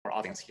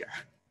audience here.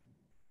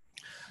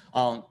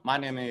 My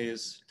name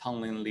is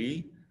Tonglin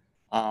Li.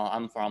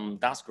 I'm from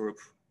Das Group.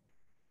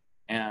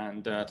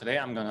 And today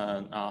I'm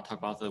gonna talk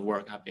about the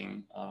work I've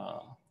been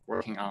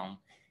working on.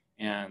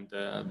 And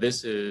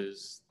this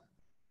is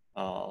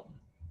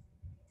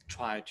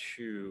try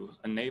to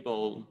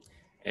enable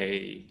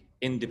a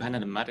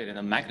independent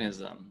metadata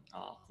mechanism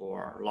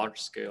for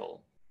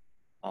large-scale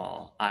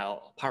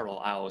parallel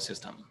I/O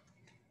system.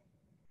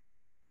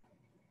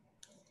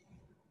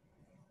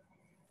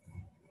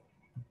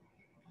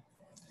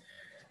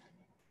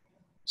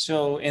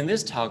 So in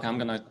this talk, I'm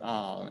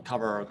gonna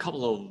cover a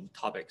couple of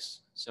topics.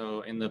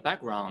 So in the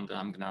background,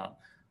 I'm gonna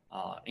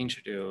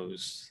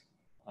introduce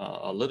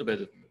a little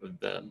bit of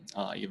the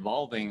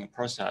evolving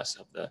process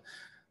of the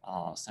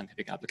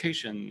scientific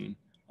application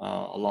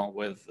along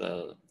with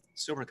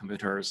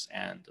supercomputers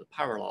and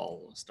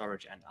parallel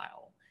storage and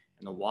I/O.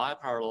 And why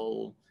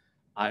parallel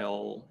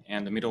I/O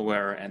and the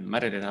middleware and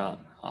metadata,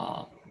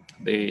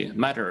 they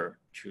matter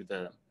to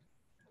the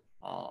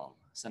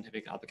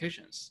scientific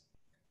applications.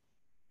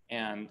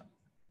 And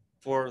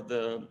for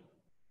the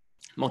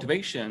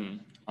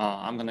motivation,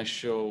 I'm going to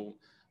show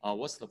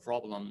what's the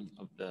problem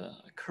of the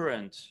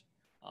current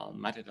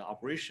metadata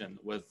operation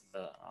with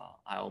the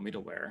I/O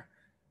middleware.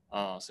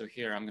 So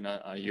here I'm going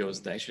to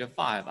use the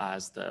HDF5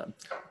 as the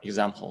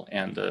example,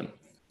 and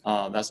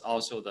that's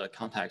also the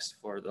context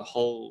for the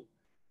whole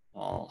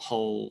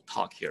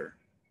talk here.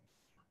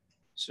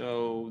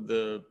 So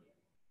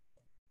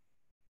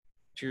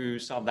to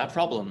solve that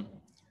problem,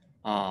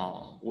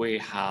 we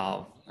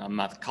have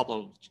met a couple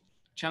of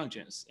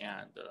challenges,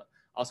 and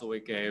also we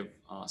gave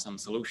some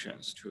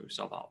solutions to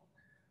solve out.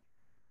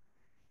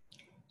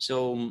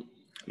 So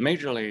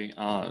majorly,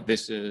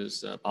 this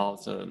is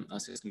about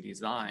system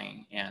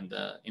design and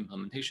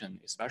implementation,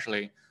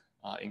 especially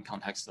in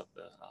context of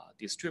the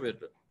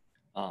distributed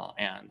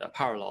and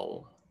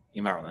parallel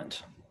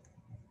environment.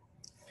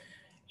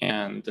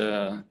 And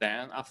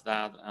then after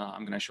that,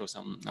 I'm going to show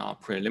some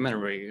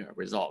preliminary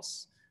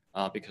results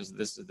because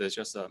this is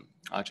just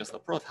a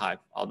prototype.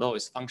 Although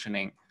it's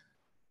functioning,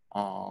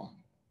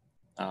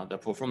 the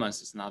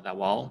performance is not that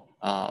well,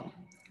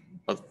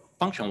 but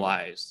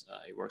function-wise,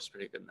 it works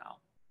pretty good now.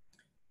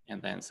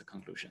 And then it's the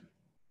conclusion.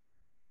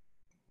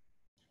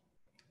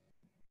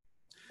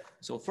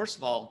 So first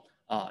of all,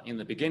 in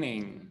the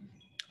beginning,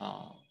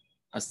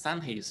 a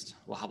scientist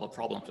will have a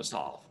problem to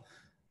solve,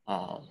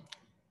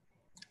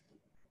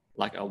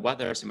 like a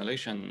weather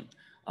simulation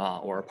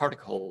or a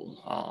particle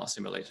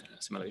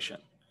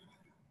simulation.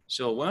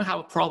 So when you have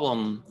a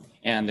problem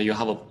and you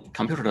have a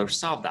computer to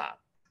solve that,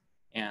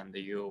 and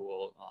you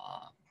will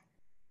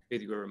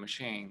feed your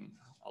machine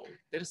a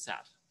data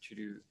set to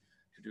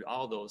do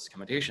all those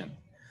computation.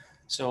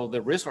 So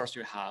the resource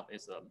you have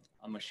is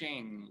a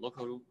machine,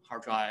 local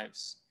hard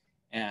drives,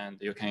 and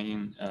you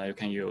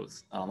can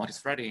use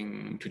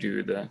multi-threading to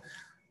do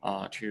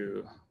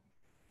to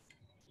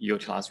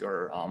utilize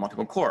your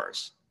multiple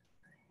cores.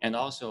 And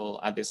also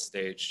at this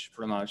stage,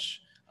 pretty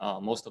much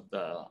most of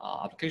the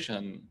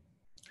application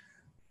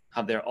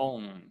have their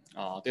own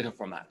data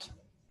format.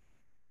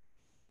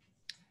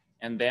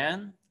 And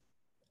then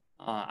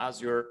as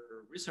your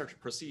research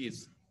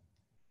proceeds,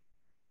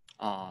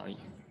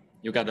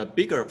 you get a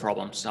bigger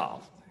problem to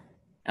solve.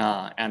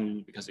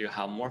 And because you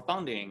have more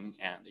funding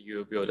and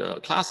you build a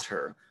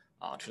cluster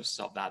to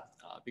solve that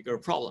bigger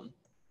problem.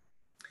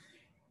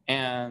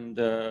 And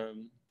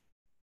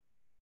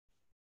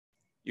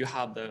you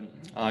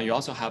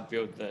also have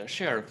built the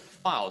shared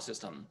file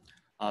system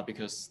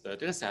because the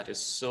data set is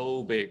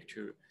so big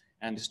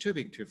and it's too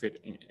big to fit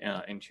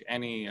into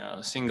any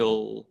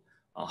single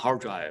hard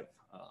drive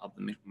of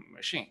the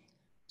machine.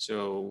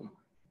 So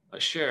a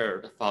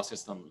shared file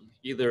system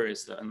either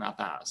is the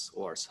NFS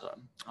or it's a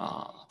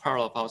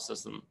parallel file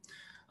system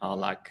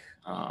like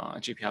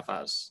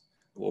GPFS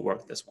will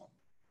work this one.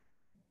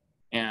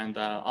 And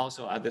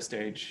also at this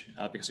stage,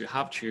 because you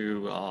have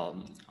to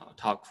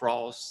talk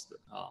across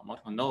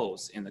multiple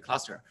nodes in the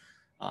cluster,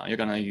 you're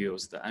gonna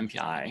use the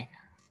MPI.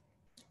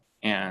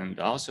 And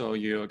also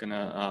you're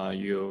gonna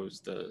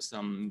use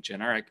some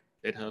generic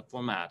data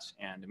format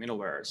and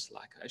middlewares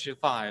like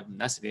HDF5,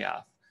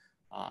 NERSC,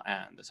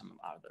 and some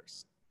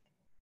others.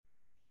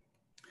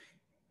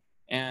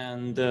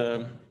 And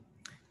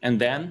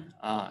then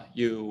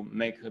you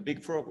make a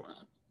big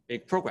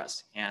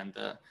progress, and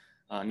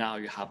now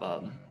you have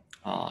a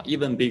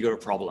even bigger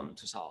problem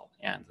to solve.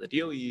 And the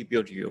DOE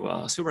built you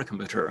a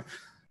supercomputer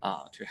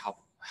to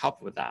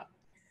help with that.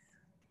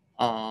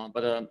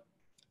 But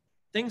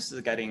things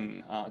are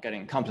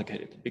getting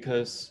complicated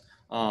because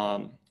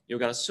you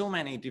got so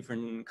many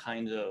different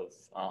kinds of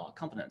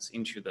components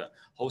into the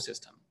whole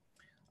system,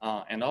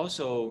 and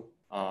also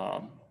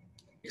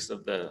because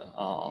of the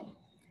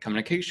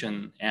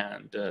communication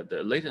and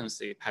the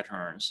latency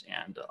patterns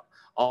and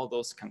all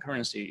those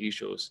concurrency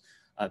issues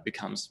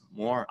becomes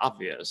more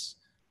obvious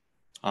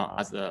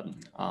as the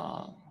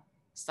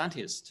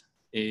scientist.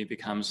 It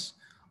becomes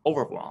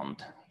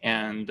overwhelmed,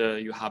 and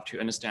you have to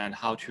understand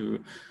how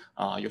to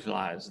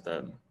utilize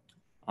the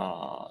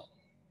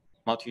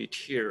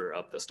multi-tier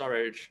of the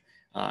storage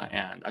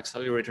and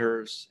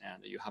accelerators,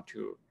 and you have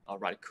to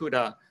write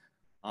CUDA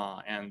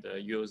and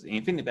use the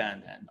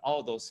InfiniBand and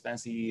all those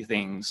fancy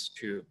things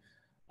to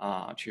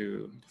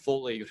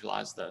fully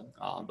utilize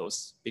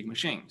those big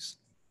machines.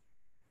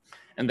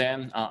 And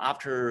then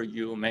after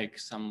you make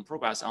some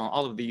progress on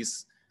all of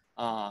these,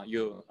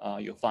 you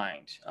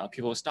find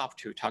people stop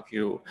to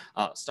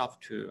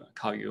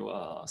call you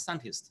a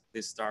scientist.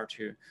 They start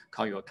to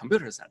call you a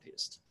computer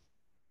scientist.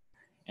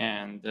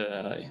 And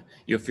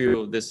you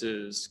feel this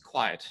is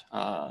quite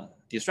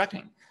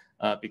distracting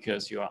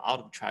because you are out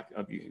of track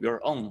of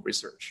your own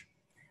research.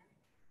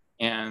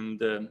 And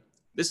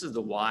this is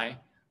the why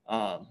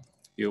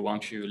you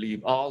want to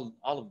leave all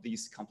of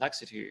these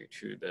complexity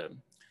to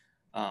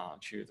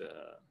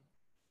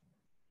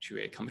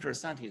a computer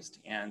scientist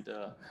and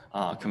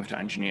computer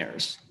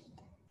engineers.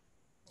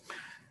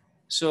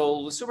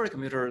 So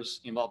supercomputers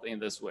evolved in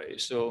this way.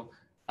 So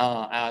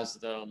as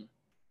the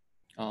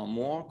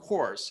more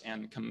cores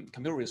and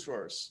computer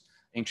resource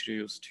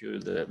introduced to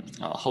the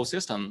whole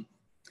system,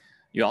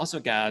 you also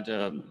get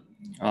a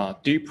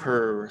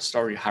deeper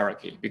storage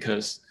hierarchy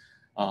because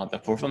the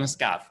performance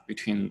gap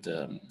between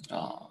the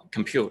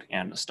compute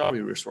and the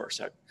storage resource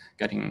are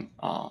getting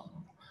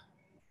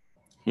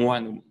more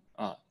and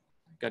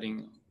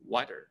getting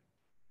wider.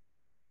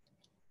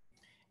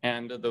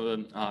 And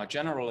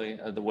generally,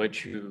 the way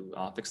to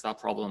fix that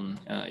problem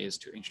is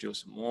to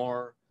introduce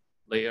more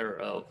layer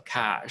of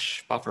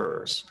cache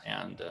buffers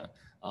and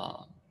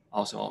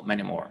also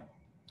many more.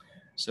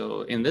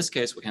 So in this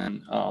case, we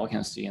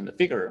can see in the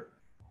figure,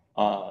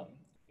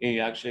 it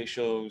actually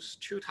shows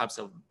two types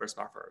of burst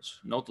buffers,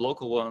 not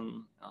local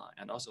one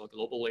and also a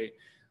globally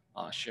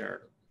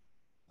shared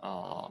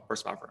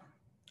burst buffer,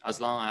 as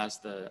long as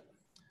the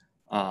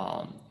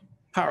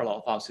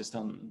parallel file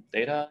system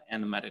data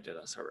and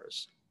metadata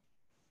servers.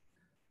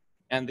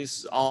 And this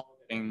is all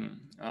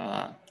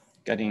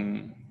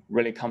getting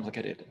really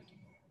complicated.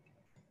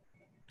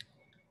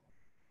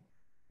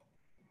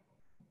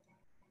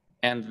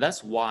 And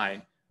that's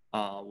why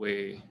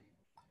we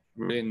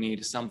really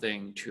need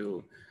something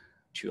to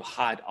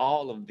hide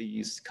all of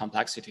these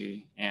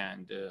complexity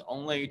and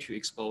only to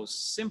expose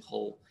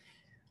simple,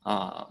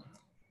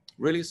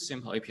 really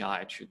simple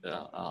API to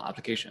the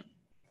application.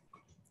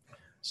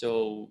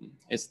 So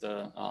it's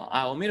the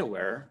IO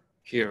middleware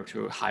here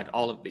to hide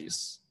all of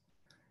these.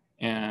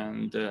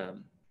 And the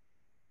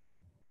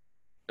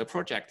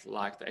project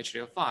like the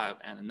HDF5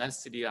 and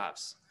NERSC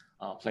CDFs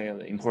play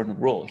an important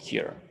role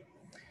here.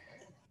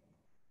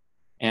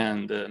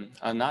 And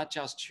not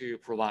just to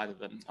provide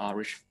the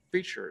rich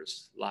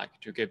features, like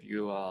to give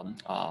you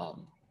a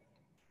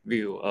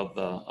view of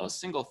a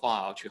single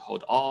file to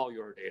hold all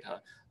your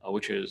data,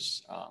 which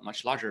is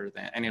much larger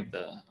than any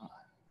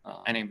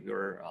of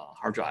your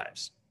hard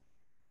drives.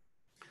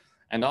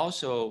 And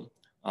also,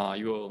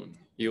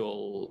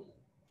 you'll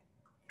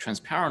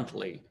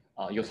transparently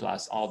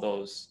utilize all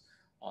those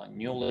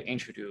newly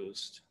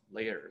introduced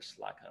layers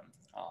like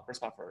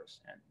burst buffers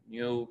and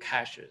new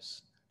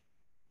caches.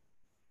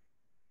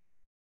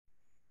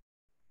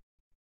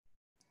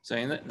 So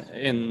in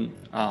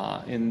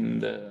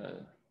the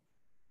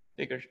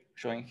figure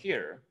showing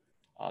here,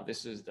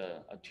 this is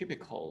a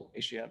typical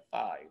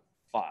HDF5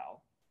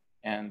 file,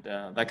 and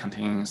that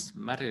contains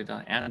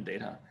metadata and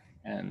data,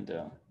 and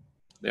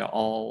they are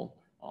all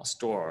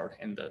stored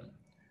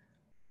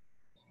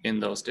in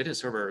those data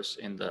servers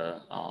in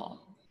the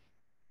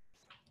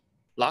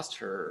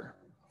cluster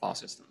file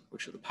system,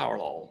 which is the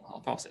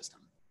parallel file system.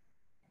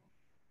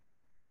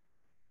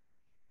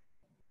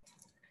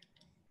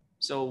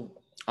 So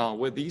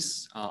with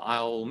these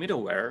IO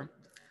middleware,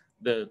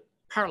 the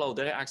parallel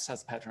data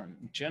access pattern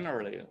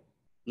generally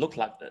look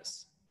like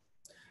this.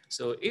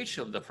 So each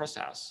of the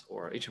process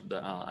or each of the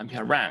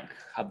MPI rank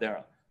have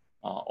their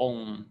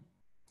own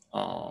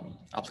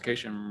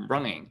application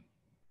running,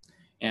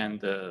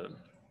 and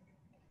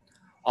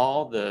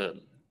all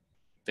the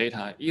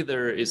data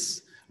either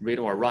is read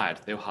or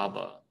write. They'll have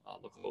a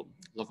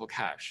local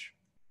cache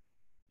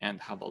and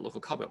have a local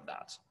copy of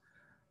that.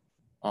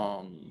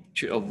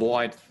 To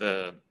avoid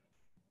the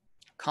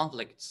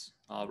conflicts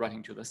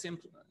writing to the same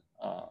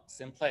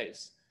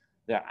place,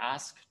 they're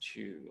asked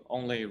to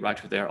only write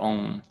to their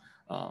own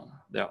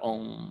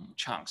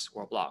chunks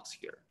or blocks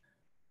here.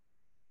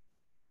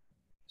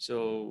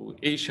 So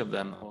each of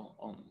them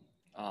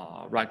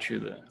write to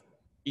the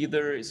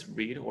either is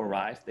read or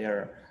write.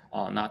 They're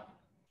not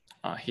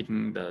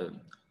hitting the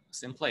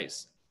same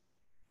place.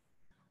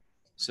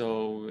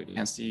 So you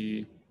can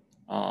see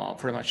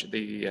pretty much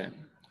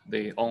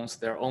they own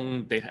their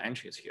own data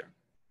entries here.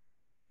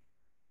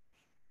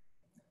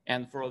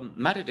 And for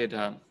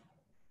metadata,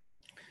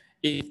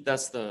 if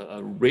that's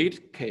the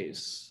read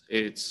case,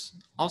 it's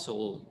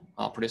also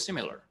pretty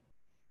similar.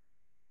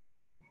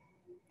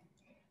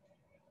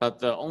 But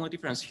the only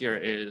difference here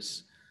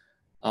is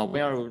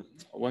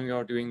when you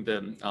are doing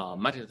the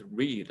metadata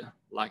read,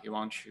 like you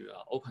want to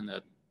open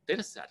a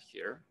data set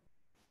here,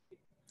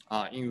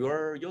 in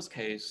your use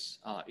case,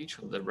 each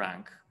of the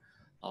rank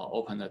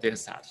open the data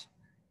set.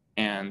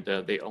 and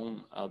they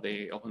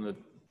open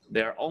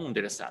their own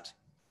data set.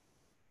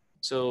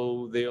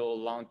 So they will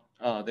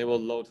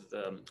load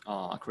the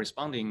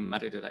corresponding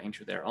metadata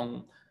into their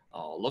own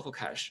local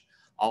cache.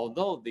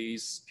 Although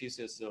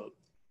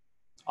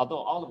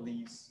all of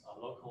these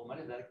local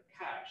metadata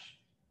cache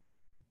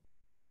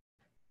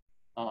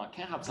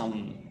can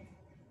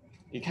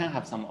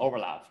have some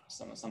overlap,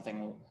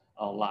 something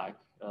like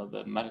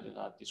the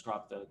metadata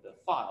describe the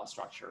file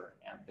structure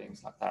and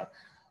things like that.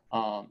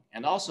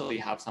 And also they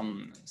have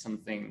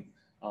something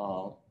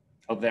of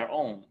their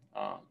own,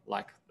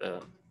 like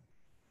the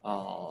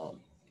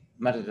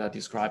metadata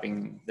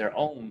describing their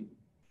own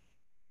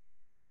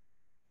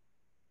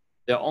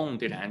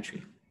data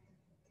entry.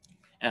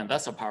 And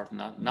that's a part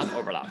not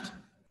overlapped.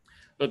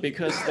 But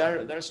because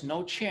there's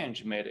no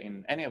change made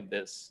in any of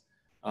this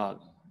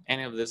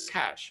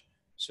cache,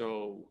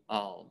 so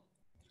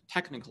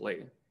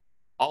technically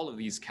all of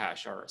these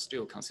cache are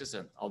still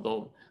consistent,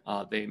 although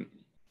they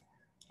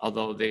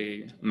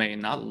may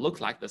not look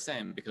like the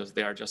same because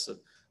they are just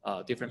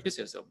different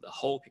pieces of the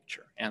whole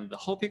picture, and the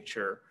whole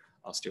picture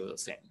are still the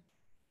same.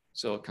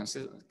 So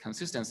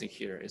consistency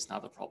here is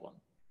not a problem.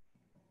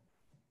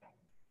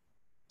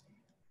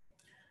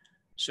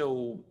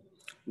 So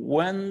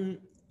when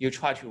you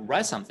try to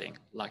write something,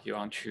 like you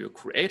want to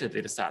create a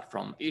data set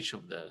from each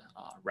of the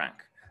rank,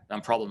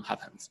 then problem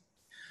happens.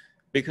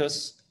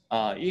 Because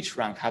each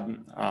rank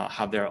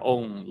have their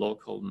own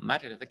local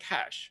metadata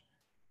cache,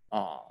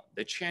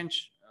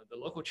 the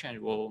local change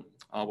will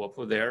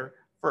put there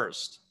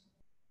first,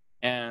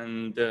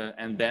 and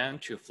then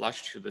to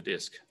flush to the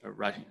disk,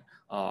 right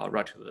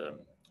to the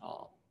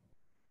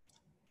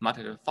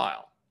metadata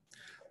file.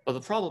 But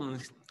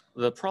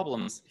the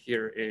problems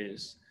here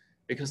is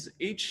because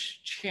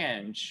each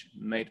change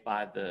made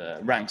by the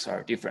ranks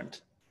are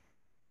different.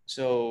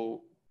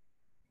 So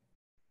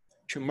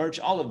to merge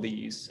all of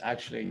these,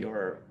 actually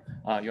you're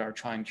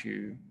trying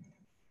to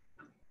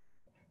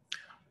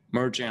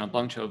merge in a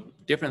bunch of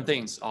different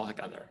things all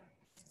together.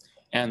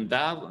 And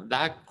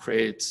that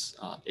creates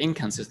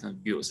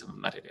inconsistent views of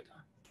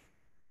metadata.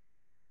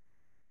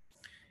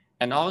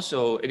 And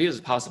also it is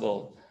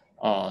possible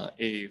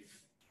if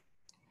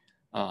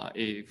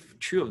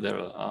two of the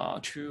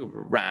two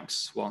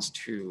ranks wants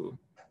to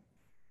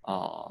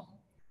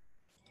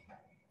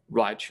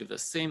write to the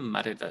same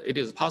metadata, it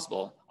is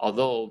possible,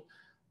 although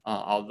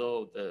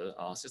the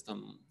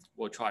system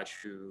will try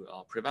to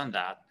prevent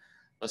that,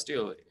 but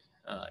still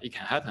it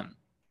can happen.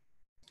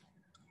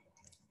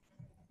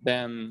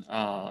 Then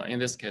in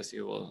this case,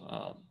 you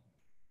will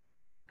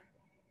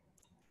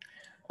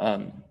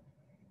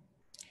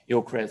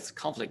you'll create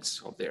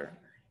conflicts over there,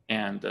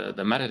 and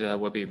the metadata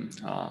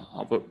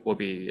will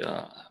be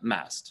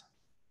masked.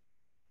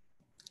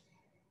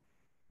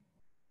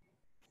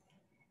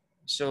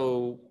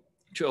 So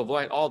to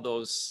avoid all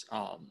those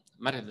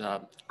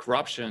metadata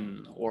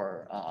corruption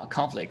or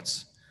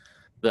conflicts,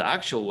 the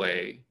actual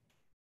way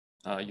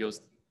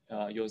used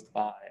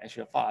by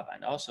HDF5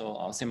 and also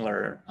a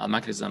similar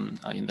mechanism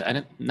in the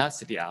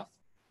NERSC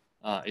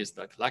is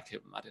the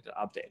collective metadata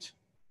update.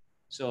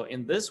 So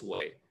in this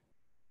way,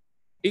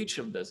 each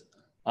of this,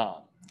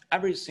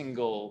 every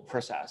single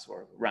process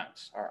or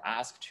ranks are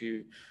asked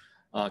to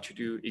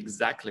do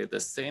exactly the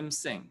same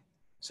thing.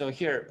 So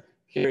here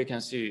you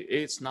can see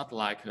it's not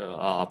like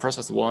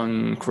process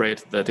 1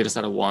 create the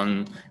dataset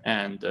 1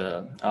 and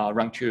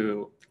rank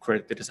 2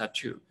 create dataset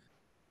 2.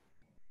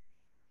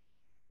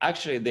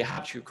 Actually, they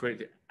have to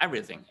create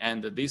everything,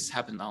 and this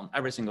happened on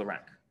every single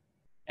rank.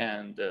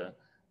 And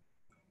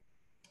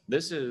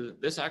this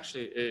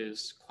actually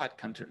is quite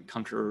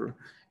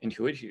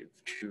counterintuitive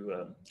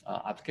to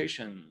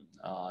application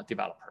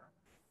developer.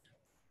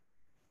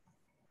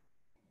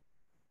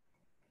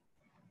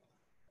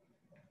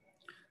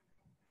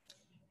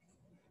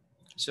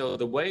 So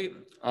the way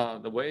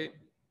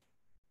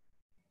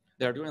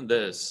they're doing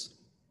this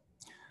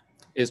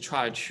is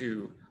try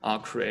to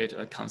create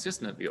a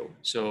consistent view.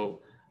 So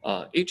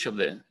each of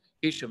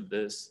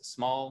this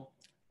small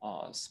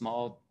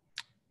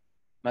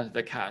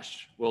metadata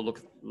cache will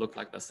look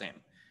like the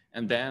same,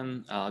 and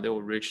then they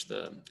will reach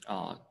the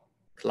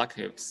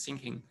collective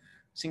syncing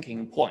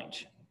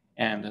point,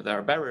 and there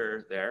are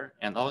barriers there,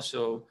 and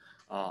also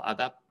at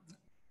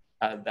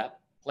that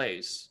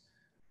place,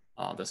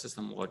 the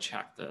system will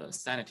check the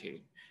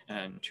sanity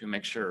and to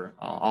make sure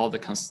all the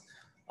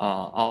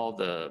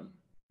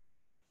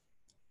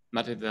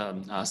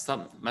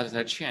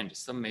metadata change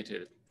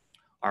submitted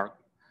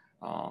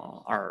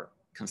are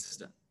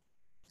consistent,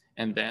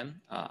 and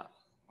then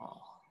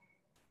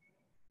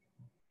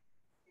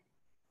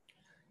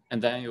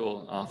you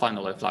will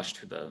finally flush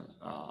to the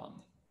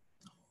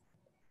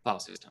file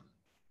system.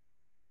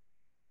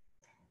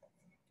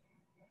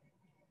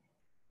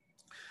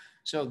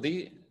 So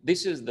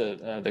this is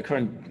the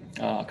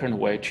current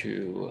way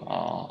to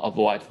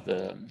avoid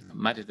the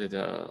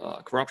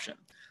metadata corruption,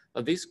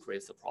 but this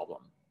creates a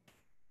problem.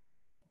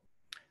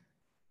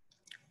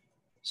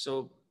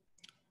 So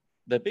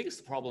the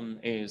biggest problem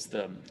is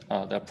the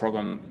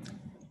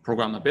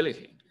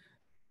programmability,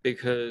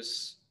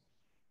 because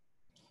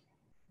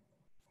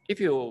if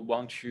you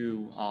want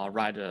to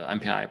write an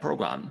MPI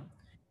program,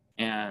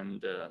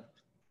 and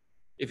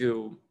if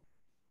you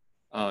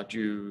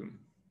do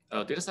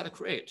a dataset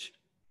create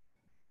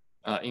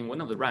in one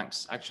of the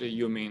ranks, actually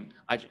you mean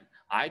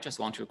I just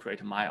want to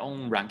create my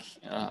own rank,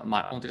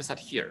 my own dataset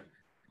here,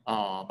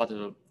 but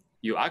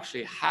you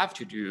actually have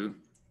to do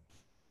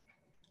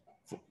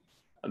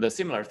the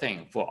similar thing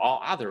for all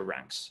other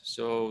ranks.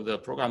 So the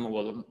program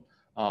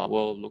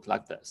will look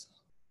like this,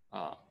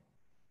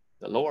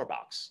 the lower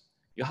box.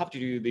 You have to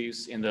do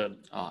this in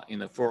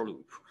the for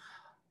loop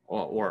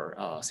or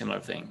similar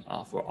thing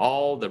for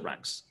all the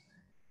ranks.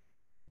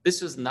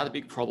 This is not a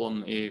big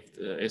problem if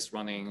it's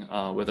running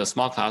with a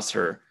small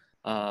cluster,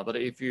 but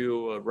if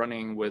you are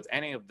running with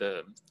any of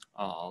the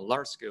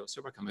large-scale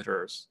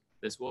supercomputers,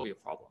 this will be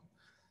a problem.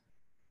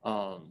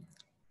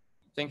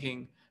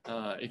 Thinking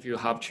if you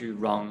have to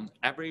run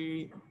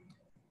every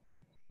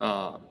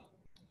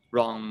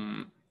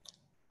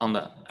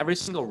every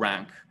single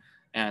rank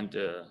and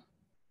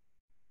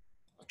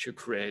to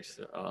create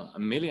a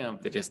million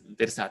of the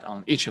dataset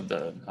on each of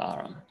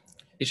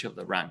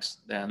the ranks,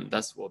 then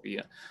that will be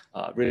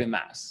really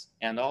mass.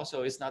 And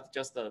also, it's not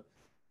just the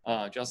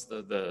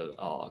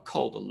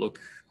code look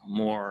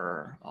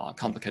more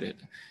complicated.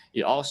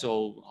 It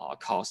also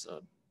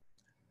causes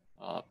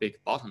a big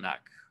bottleneck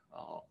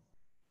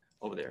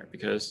over there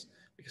because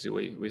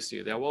we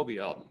see there will be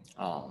a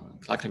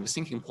collective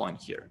thinking point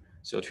here.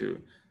 So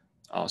to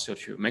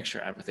make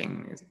sure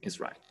everything is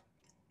right.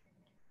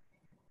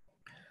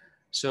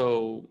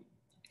 So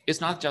it's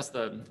not just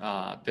the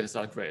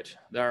dataset create.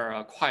 There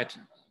are quite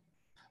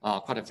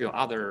a few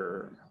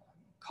other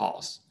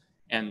calls,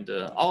 and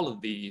all of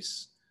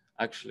these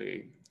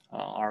actually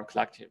are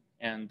collective,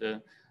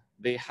 and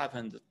they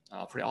happen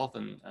pretty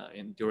often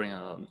during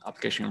an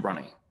application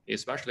running,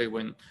 especially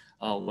when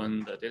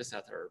the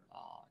dataset are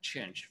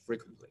changed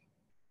frequently.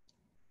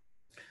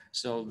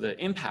 So the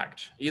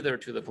impact either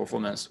to the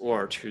performance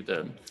or to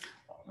the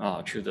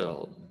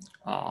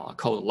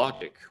code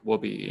logic will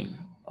be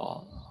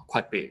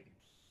quite big.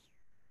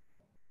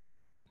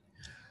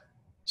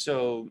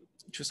 So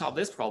to solve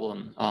this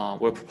problem,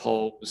 we'll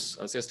propose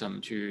a system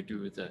to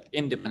do the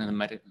independent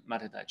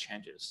metadata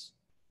changes.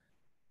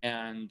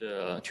 And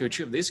to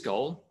achieve this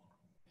goal,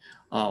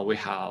 we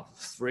have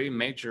three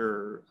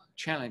major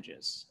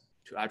challenges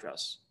to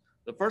address.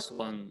 The first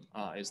one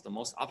is the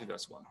most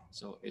obvious one.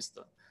 So it's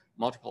the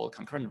multiple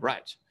concurrent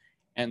write.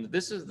 And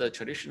this is the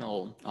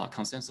traditional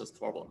consensus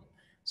problem.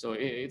 So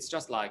it's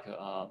just like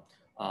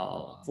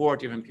 4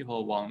 different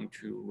people want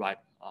to write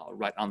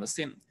on the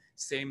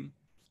same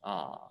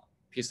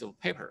piece of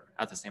paper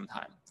at the same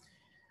time.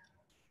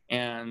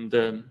 And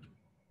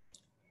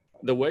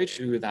the way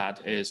to do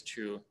that is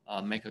to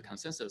make a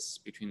consensus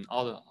between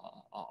all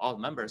the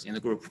members in the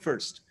group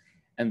first,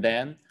 and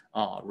then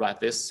write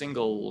this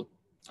single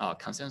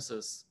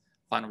consensus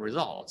final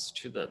results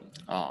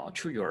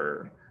to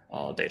your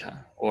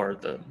data or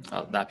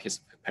that piece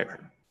of paper.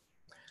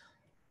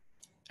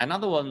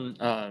 Another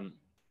one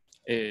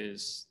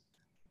is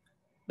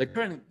the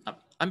current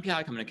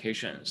MPI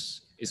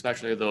communications,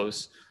 especially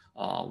those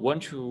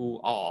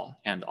one-to-all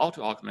and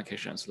all-to-all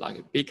communications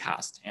like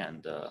bcast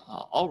and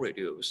all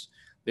radios.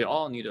 They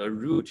all need a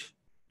root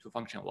to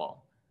function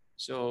well.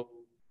 So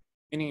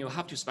meaning you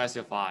have to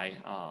specify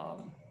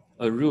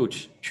a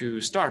route to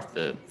start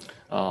a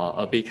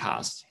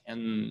bcast,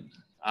 and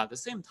at the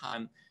same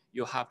time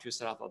you have to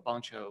set up a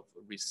bunch of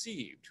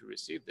receive to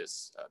receive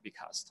this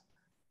bcast,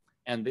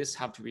 and this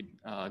have to be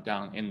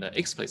done in the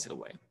explicit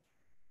way.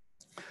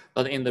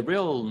 But in the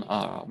real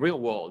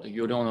world,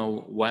 you don't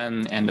know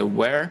when and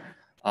where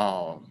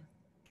a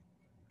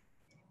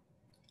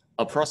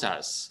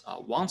process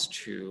wants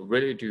to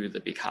really do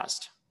the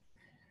bcast,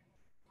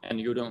 and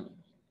you don't.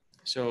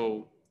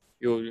 So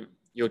you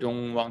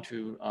don't want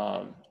to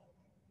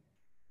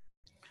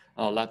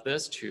let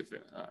this to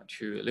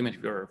limit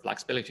your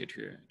flexibility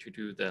to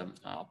do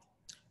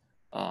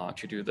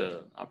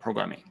the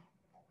programming.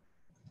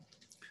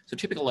 So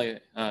typically,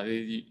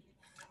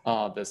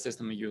 the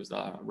system use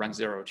rank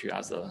 0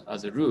 as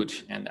a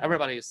root, and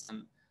everybody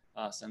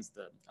sends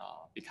the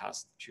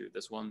bcast to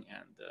this one,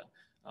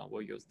 and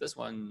we'll use this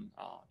one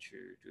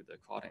to do the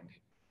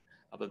coordinating.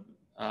 But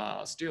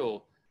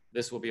still,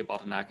 this will be a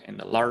bottleneck in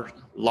the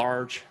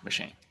large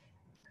machine.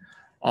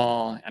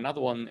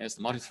 Another one is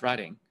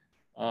multi-threading,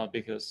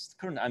 because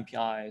current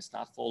MPI is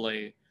not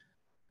fully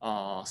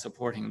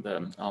supporting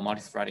the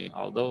multi-threading,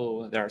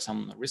 although there are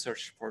some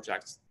research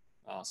projects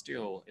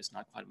still is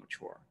not quite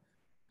mature.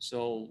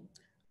 So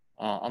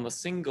on the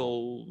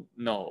single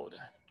node,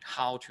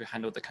 how to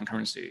handle the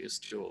concurrency is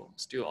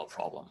still a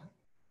problem.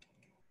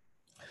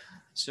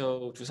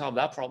 So to solve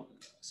that problem,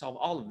 solve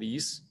all of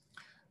these,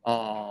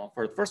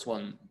 for the first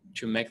one,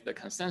 to make the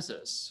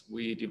consensus,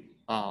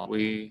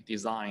 we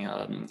design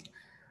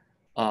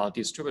a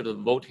distributed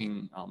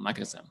voting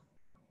mechanism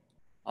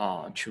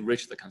to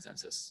reach the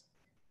consensus.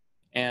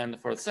 And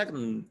for the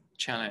second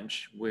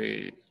challenge,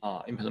 we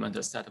implement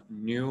a set of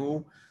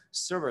new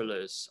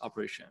serverless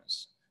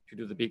operations to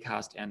do the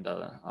bcast and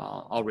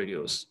all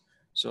radios.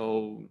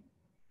 So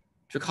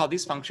To call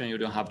this function, you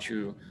don't have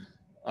to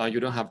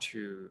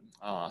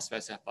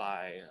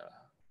specify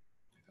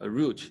a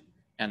root,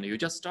 and you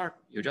just start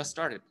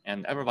it,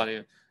 and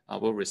everybody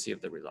will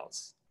receive the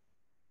results.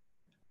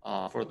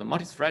 For the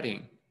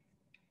multi-threading,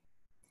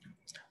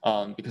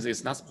 because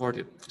it's not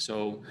supported,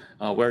 so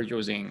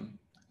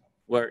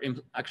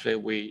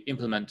we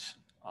implement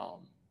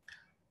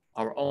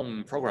our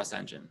own progress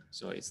engine.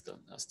 So it's the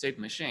state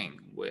machine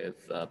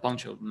with a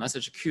bunch of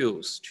message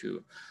queues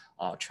to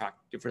track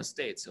different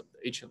states of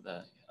each of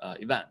the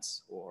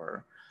events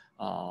or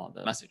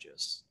the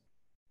messages.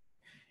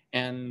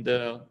 And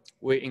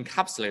we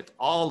encapsulate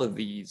all of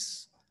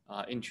these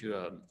into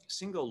a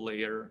single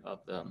layer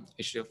of the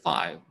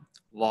HDF5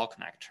 wall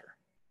connector.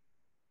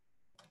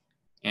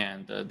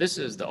 And this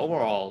is the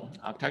overall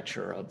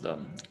architecture of the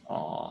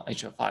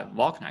HDF5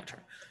 wall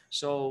connector.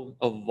 So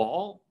a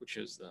wall, which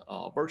is the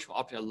virtual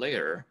object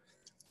layer,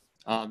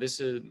 this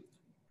is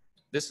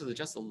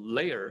just a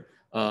layer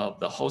of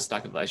the whole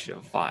stack of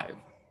HDF5.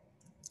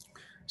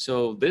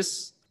 So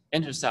this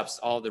intercepts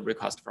all the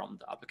requests from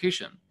the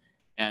application,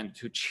 and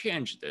to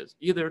change this,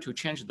 either to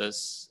change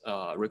this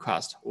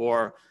request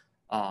or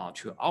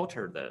to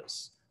alter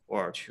this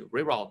or to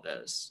reroute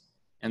this,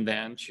 and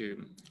then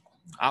to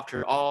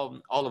after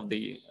all of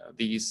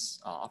these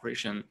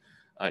operation,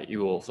 you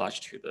will flash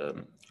to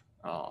the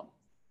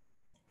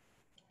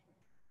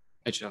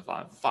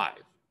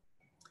HDF5.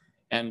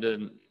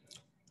 And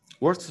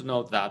worth to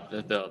note that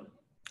the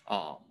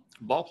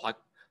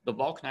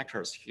ball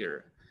connectors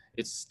here,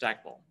 it's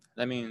stackable.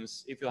 That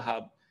means if you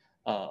have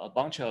a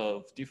bunch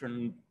of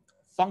different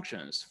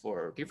functions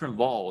for different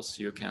walls,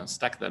 you can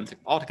stack them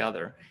all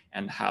together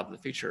and have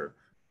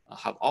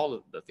all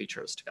of the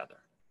features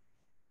together.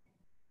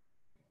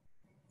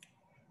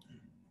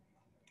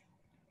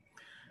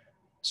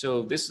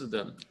 So this is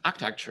the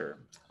architecture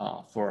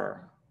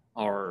for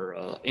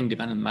our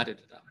independent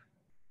metadata.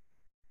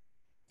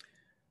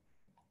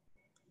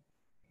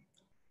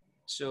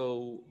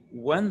 So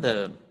when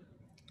the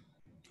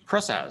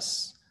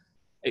process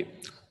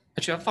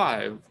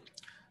HDF5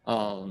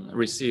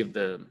 receive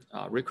the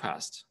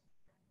request,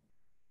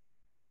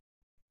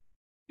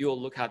 you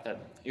will look at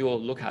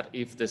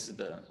if this is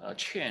the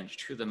change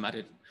to the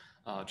metadata.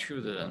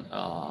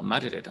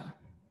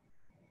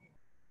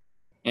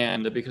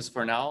 And because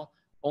for now,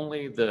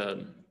 only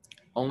the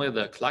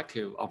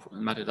collective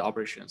metadata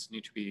operations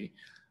need to be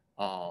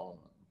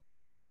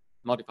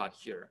modified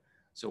here.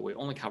 So we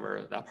only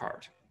cover that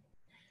part.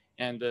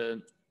 And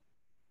the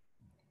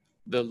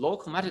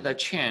local metadata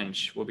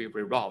change will be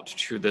rerouted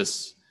to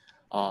this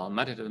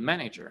metadata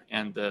manager.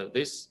 And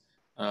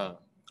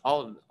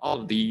all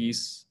of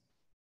these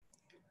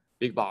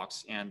big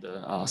box and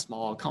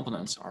small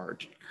components are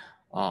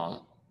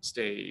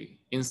stay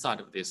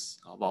inside of this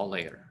wall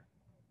layer.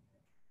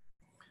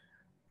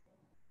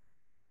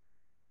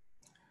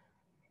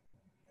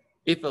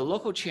 If a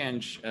local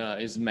change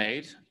is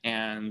made,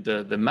 and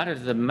the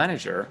metadata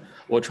manager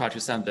will try to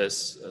send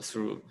this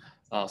through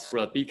a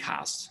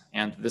bcast,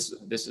 and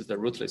this is the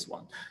rootless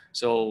one.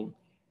 So,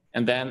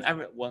 and then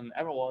when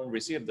everyone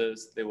receives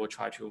this, they will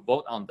try to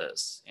vote on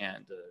this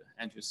and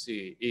to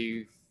see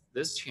if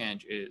this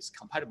change is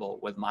compatible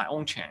with my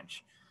own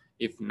change.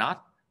 If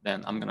not,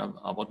 then I'm gonna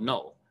vote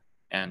no,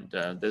 and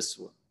the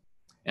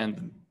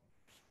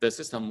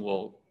system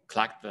will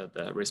collect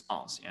the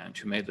response and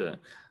to make the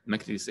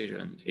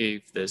decision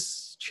if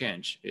this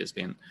change is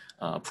being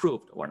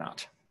approved or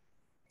not.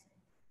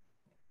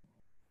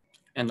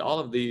 And all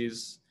of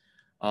these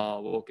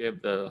will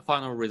give the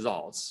final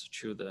results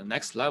to the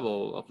next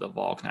level of the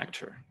wall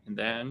connector, and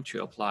then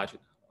to apply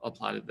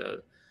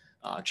the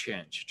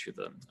change to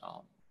the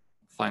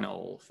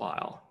final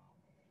file.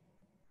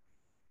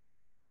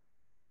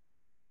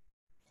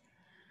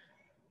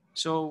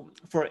 So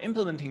for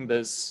implementing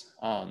this,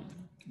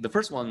 the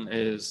first one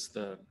is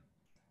the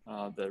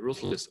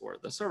rootless or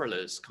the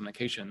serverless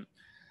communication,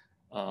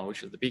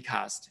 which is the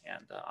bcast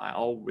and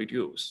IO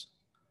reduce.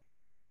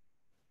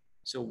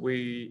 So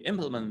we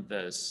implement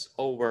this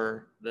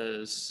over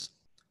this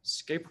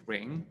skip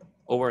ring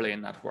overlay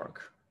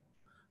network.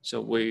 So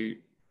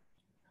we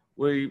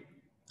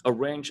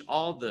arrange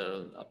all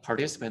the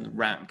participant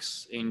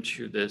ranks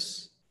into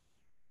this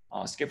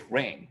skip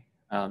ring.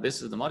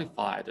 This is the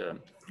modified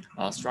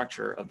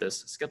structure of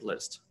this skip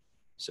list.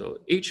 So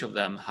each of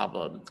them have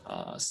a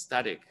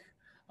static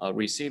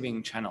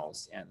receiving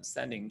channels and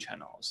sending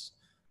channels.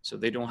 So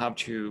they don't have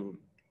to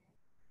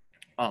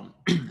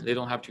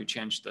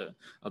change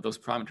those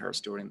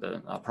parameters during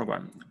the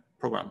program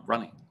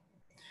running.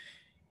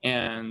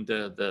 And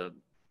the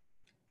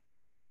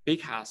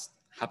bcast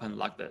happen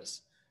like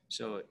this.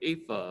 So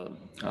if the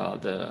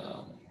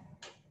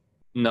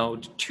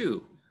node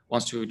 2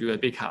 wants to do a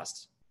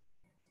bcast,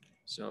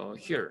 so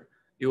here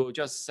you will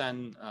just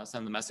send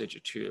the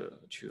message to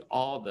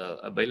all the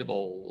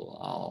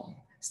available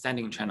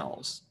standing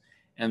channels,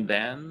 and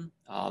then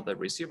the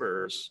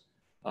receivers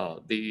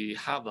they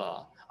have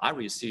a I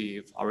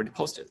receive already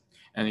posted,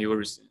 and you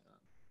will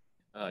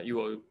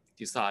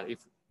decide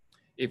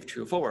if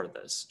to forward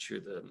this to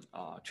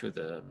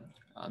the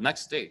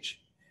next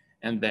stage.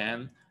 And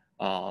then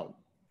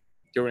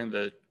during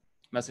the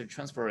message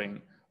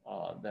transferring,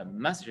 the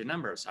message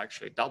numbers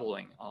actually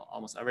doubling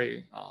almost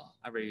every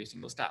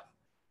single step.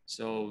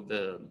 So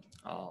the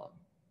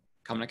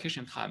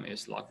communication time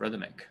is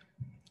logarithmic.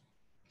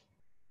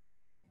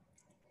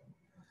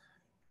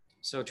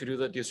 So to do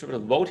the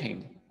distributed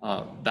voting,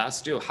 that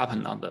still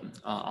happened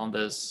on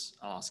this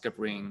skip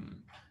ring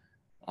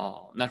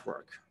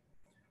network.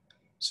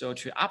 So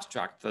to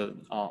abstract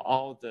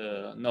all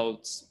the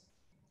nodes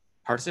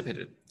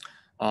participated,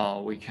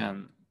 we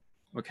can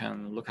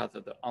look at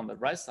on the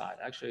right side.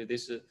 Actually,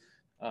 this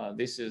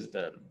is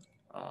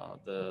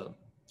the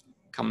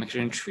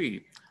communication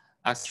tree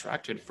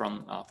extracted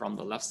from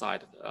the left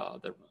side,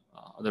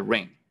 the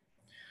ring.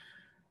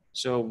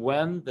 So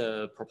when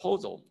the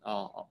proposal,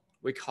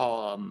 we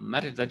call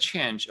metadata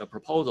change a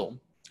proposal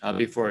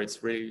before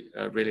it's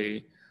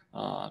really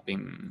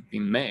being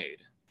made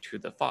to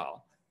the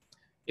file.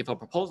 If a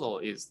proposal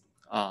is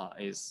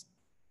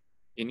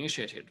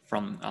initiated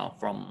from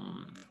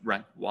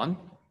rank 1,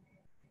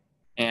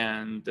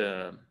 and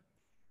the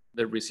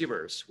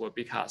receivers will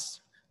be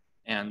cast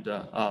and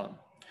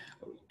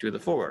do the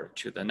forward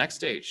to the next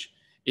stage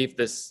if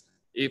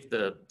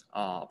the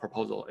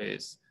proposal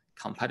is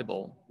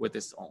compatible with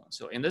its own.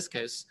 So in this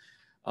case,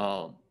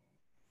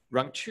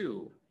 rank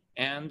 2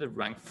 and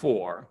rank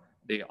 4,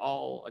 they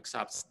all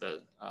accept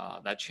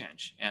that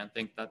change and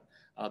think that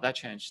that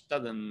change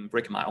doesn't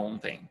break my own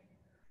thing.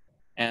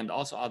 And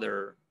also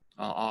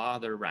all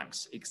other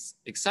ranks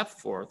except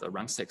for the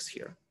rank 6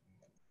 here.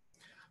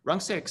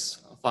 Rank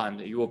 6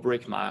 find you will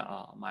break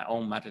my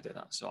own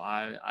metadata, so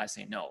I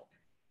say no.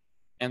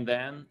 And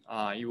then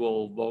you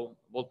will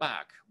vote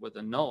back with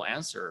a no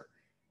answer,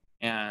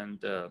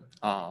 and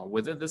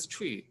within this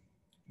tree,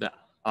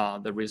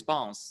 the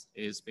response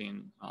is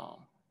being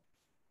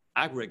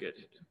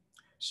aggregated.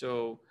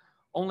 So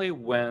only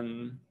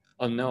when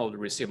a node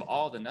receives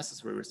all the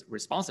necessary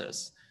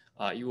responses,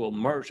 you will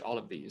merge all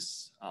of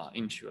these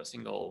into a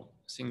single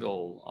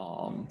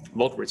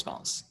vote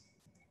response,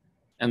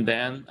 and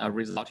then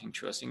resulting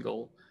to a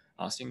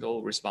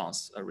single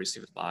response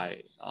received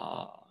by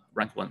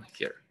rank 1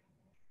 here.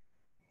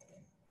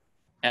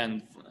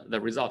 And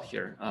the result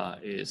here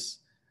is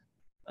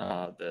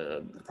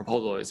the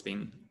proposal is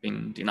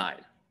being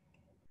denied.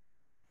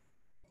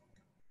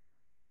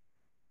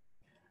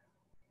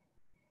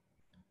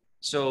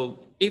 So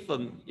if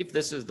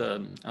this is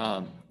the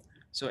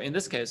so in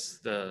this case,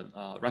 the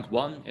rank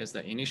 1 is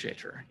the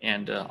initiator,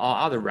 and all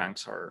other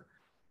ranks are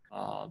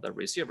the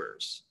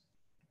receivers.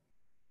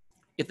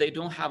 If they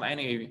don't have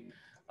any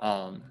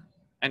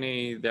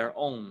their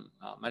own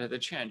metadata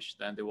change,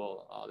 then they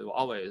will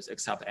always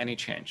accept any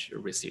change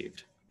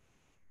received.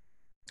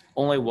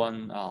 Only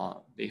when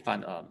they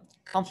find a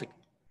conflict,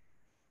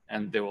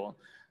 and they will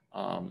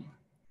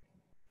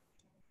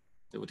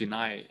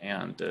deny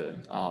and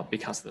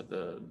because of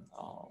the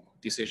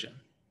decision.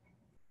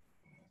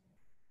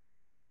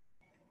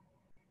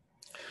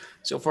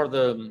 So for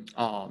the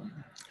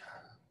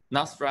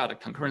non-thread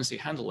concurrency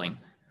handling,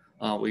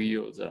 we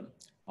use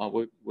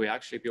we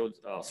actually build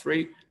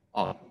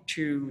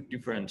two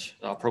different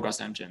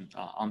progress engine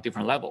on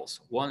different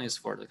levels. One is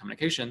for the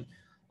communication,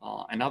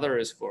 another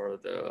is for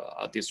the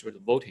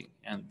distributed voting,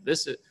 and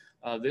this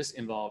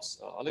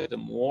involves a little bit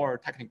more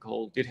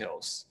technical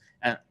details.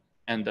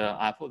 And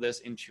I put this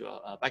into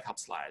a backup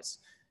slides.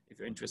 If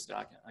you're interested,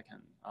 I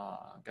can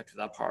get to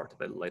that part a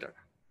bit later.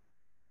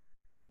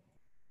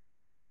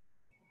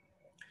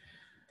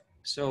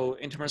 So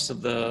in terms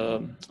of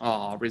the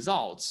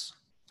results,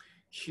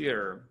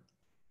 here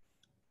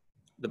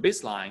the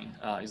baseline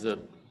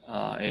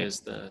is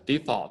the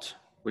default,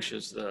 which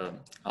is the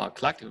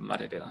collective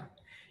metadata,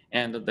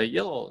 and the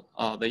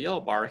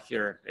yellow bar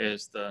here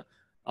is the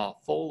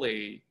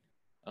fully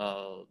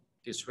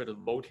distributed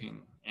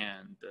voting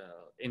and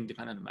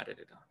independent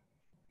metadata.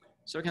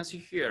 So you can see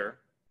here,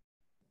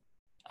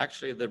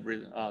 actually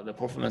the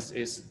performance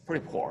is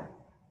pretty poor.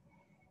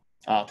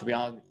 To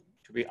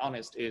be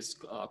honest, is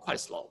quite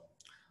slow.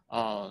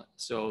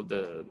 So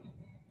the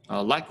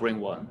light green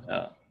one,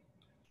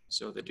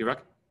 so the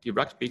direct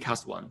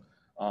bcast one,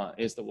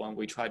 is the one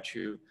we try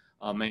to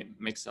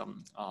make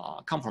some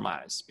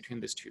compromise between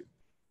these two,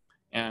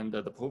 and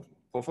the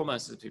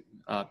performance is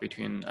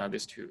between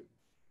these two.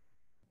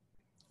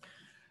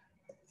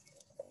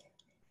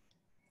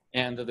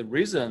 And the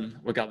reason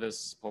we got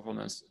this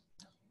performance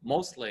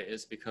mostly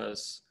is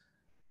because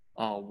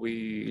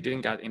we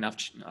didn't get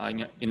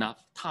enough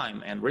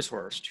time and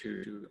resource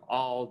to do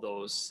all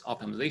those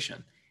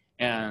optimization.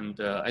 And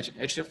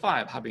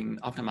HDF5 have been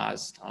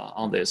optimized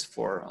on this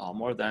for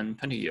more than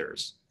 20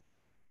 years.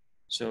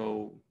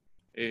 So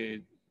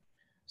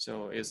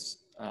it's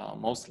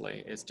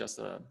mostly it's just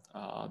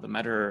the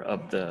matter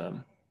of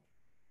the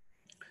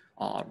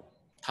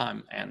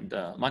time and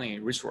money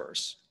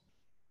resource.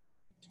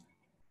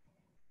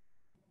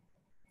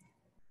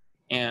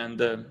 And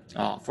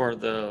for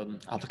the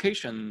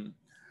application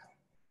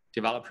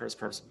developers'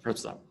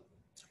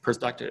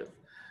 perspective,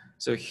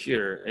 so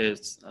here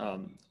is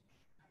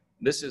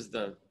this is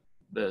the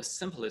the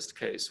simplest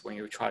case when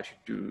you try to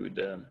do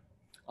the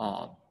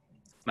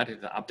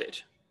metadata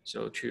update.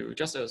 So to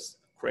just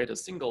create a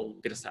single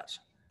data set.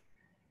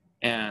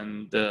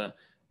 And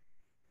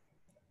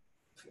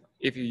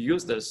if you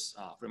use this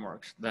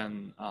framework,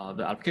 then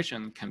the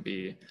application can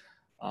be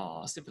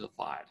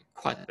simplified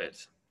quite a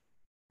bit.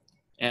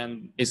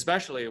 And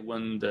especially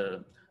when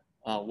the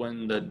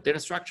data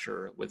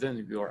structure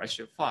within your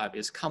HDF5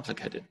 is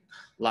complicated,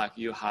 like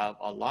you have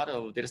a lot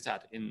of data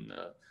set in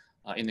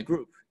the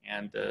group,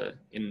 and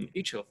in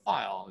each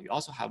file, you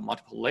also have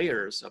multiple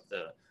layers of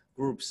the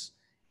groups.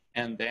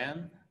 And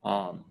then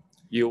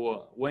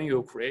when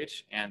you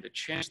create and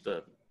change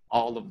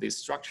all of this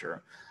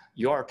structure,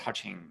 you are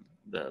touching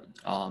the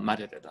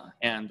metadata,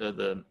 and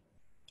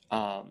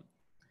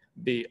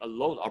the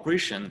load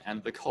operation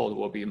and the code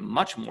will be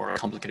much more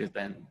complicated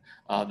than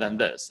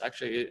this.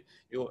 Actually,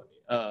 you'll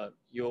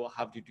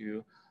have to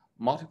do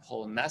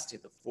multiple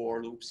nested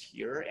for loops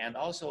here, and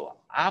also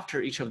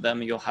after each of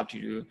them, you'll have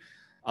to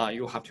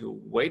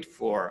wait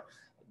for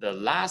the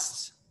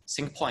last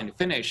sync point to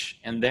finish,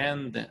 and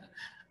then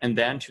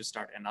to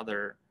start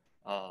another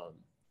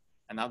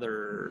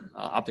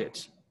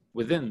update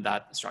within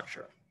that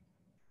structure.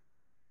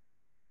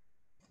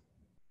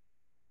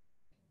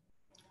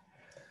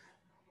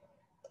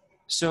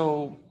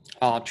 So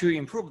to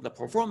improve the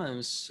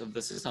performance of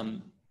the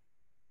system,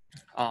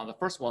 the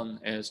first one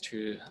is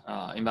to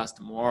invest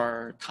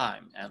more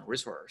time and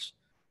resource.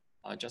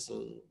 Just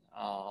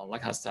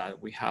like I said,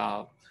 we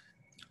have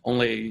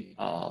only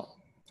a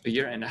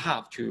year and a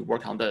half to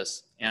work on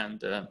this,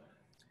 and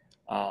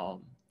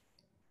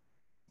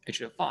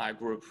HDF5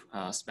 group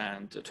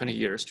spent 20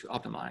 years to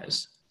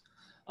optimize.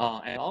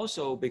 And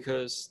also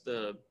because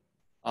the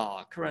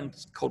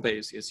current code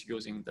base is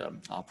using the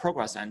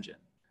progress engine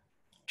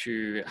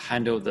to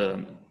handle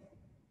the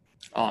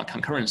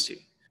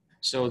concurrency.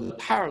 So the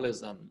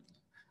parallelism,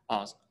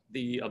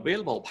 the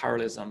available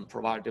parallelism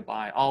provided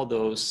by all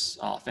those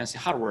fancy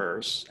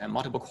hardwares and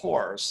multiple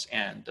cores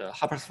and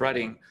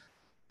hyper-threading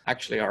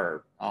actually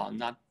are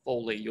not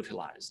fully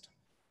utilized.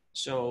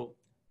 So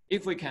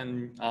if we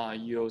can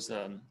use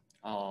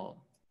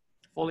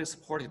fully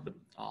supported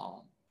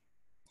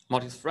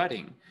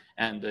multi-threading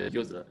and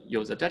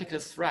use a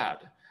dedicated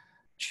thread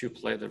to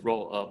play the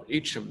role of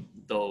each of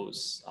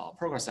those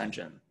progress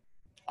engine,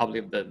 I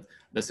believe that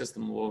the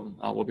system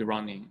will be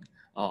running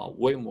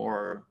way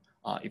more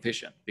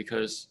efficient,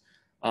 because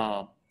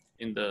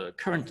in the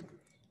current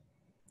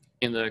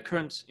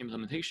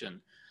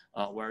implementation,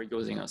 we're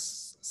using a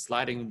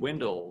sliding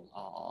window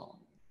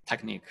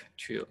technique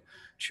to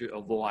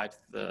avoid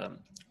the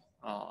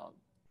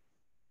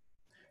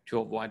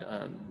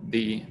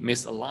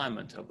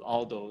misalignment of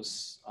all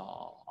those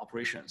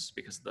operations,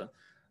 because the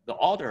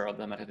order of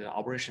the metadata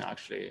operation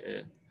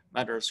actually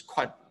matters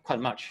quite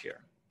much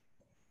here.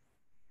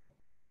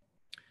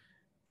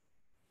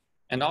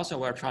 And also,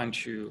 we're trying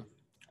to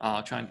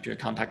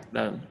contact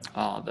the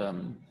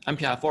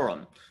MPI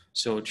forum,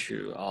 so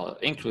to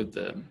include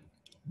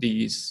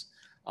these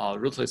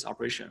rootless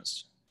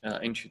operations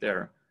into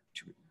their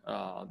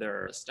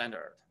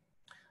standard.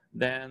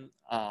 Then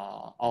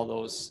all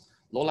those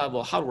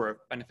low-level hardware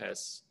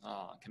benefits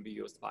can be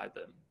used by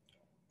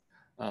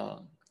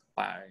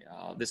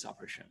these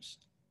operations.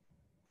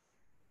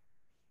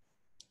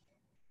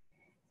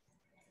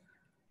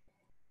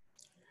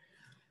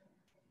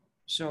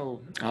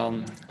 So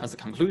as a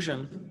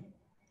conclusion,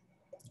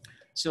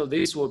 so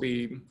this will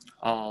be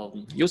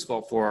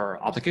useful for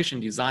application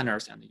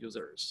designers and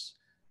users.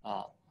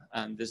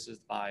 And this is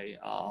by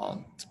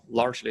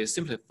largely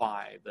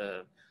simplify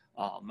the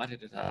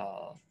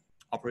metadata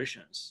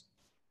operations,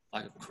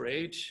 like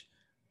create,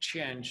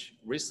 change,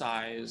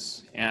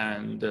 resize,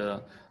 and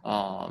to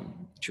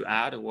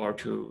add or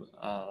to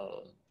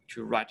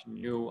write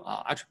new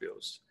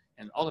attributes.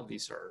 And all of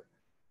these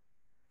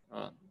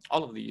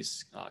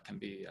can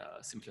be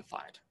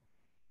simplified.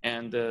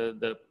 And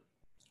the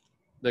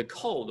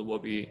code will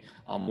be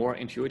more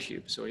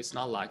intuitive. So it's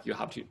not like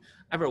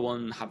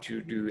everyone have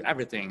to do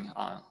everything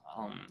on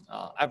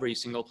every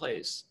single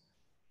place.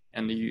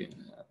 And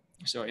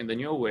so in the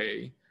new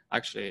way,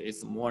 actually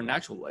it's a more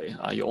natural way.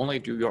 You only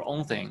do your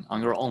own thing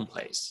on your own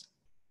place.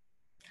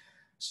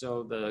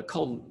 So the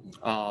code,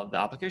 the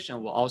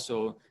application will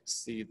also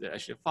see the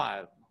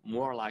HDF5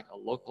 more like a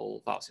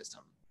local file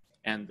system.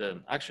 And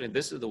actually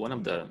this is one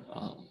of the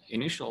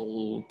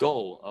initial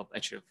goal of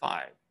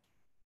HDF5.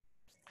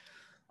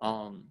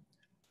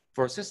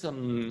 For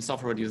system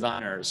software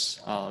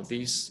designers,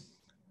 these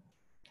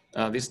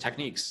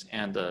techniques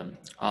and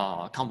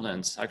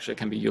components actually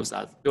can be used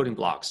as building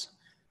blocks.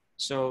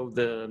 So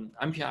the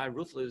MPI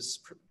rootless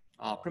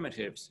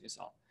primitives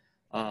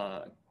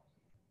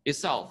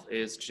itself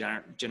is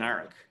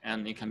generic,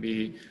 and it can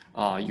be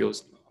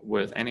used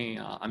with any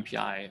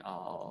MPI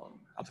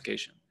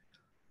application.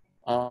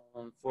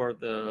 For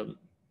the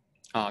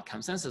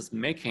consensus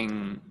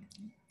making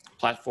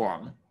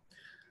platform,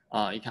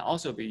 it can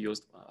also be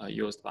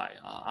used by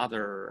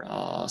other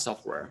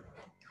software,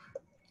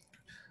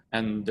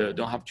 and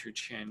don't have to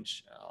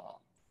change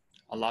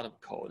a lot of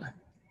code.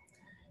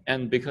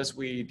 And because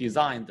we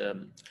designed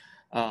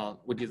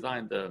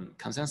the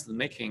consensus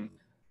making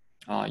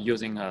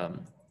using a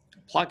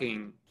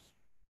plugin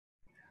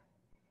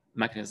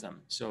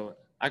mechanism. So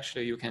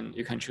actually, you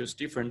can choose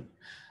different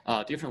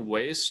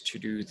ways to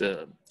do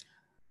the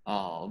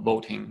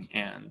voting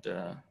and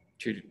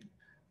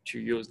to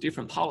use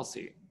different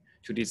policy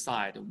to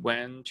decide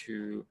when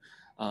to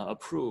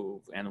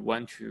approve and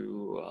when to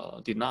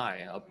deny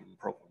a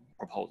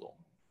proposal.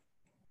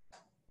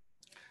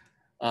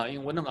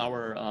 In one of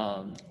our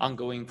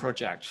ongoing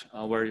projects,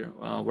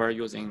 we're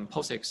using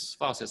POSIX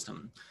file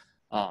system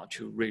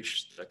to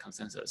reach the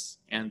consensus,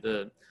 and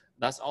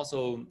that's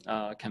also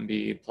can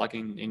be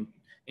plugging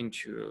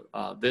into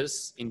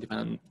this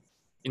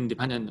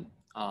independent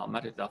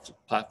metadata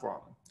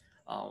platform.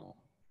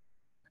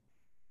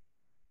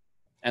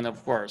 And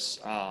of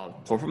course,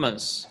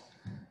 performance,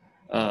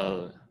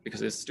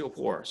 because it's still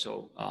poor,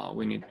 so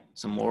we need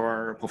some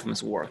more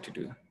performance work to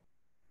do.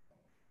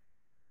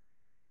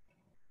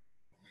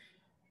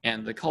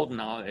 And the code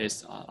now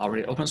is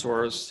already open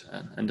source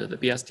under the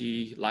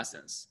BSD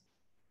license.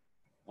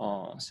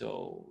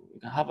 So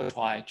you can have a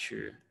try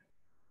to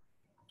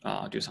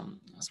do some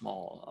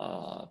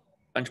small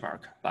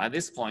benchmark. But at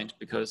this point,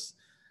 because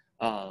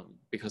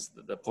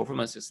the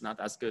performance is not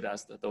as good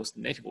as those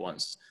native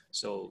ones,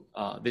 so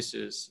this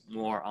is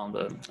more on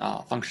the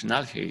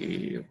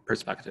functionality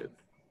perspective.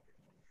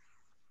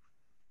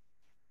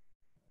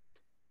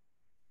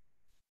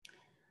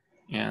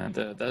 And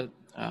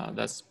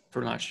that's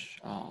pretty much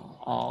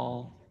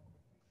all